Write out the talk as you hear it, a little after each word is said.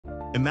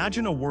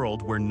Imagine a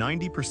world where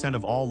 90%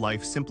 of all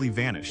life simply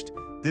vanished.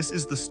 This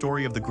is the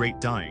story of the Great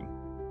Dying.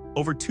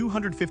 Over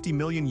 250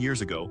 million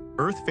years ago,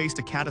 Earth faced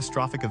a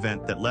catastrophic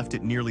event that left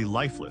it nearly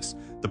lifeless,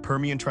 the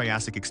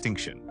Permian-Triassic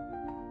extinction.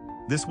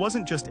 This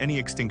wasn't just any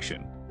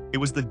extinction. It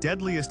was the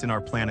deadliest in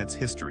our planet's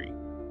history.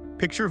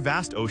 Picture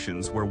vast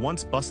oceans where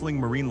once bustling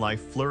marine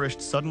life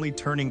flourished, suddenly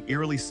turning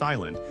eerily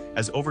silent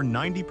as over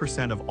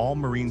 90% of all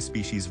marine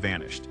species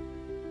vanished.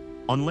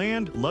 On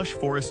land, lush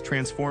forests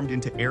transformed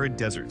into arid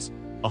deserts,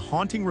 a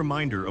haunting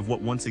reminder of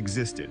what once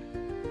existed.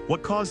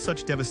 What caused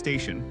such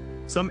devastation?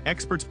 Some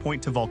experts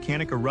point to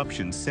volcanic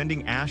eruptions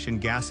sending ash and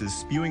gases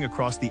spewing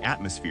across the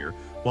atmosphere,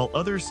 while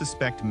others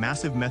suspect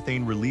massive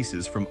methane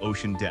releases from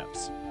ocean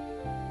depths.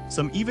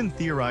 Some even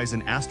theorize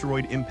an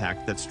asteroid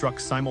impact that struck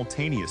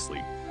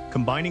simultaneously,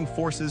 combining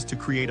forces to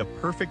create a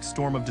perfect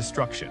storm of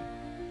destruction.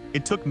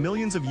 It took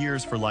millions of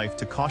years for life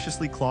to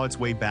cautiously claw its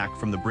way back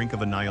from the brink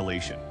of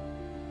annihilation.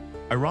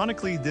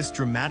 Ironically, this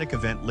dramatic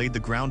event laid the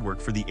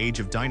groundwork for the age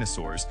of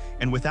dinosaurs,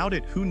 and without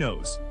it, who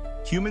knows?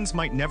 Humans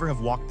might never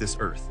have walked this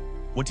earth.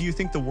 What do you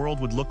think the world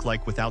would look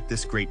like without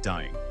this great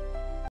dying?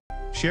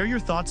 Share your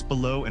thoughts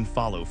below and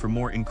follow for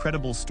more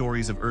incredible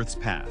stories of Earth's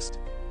past.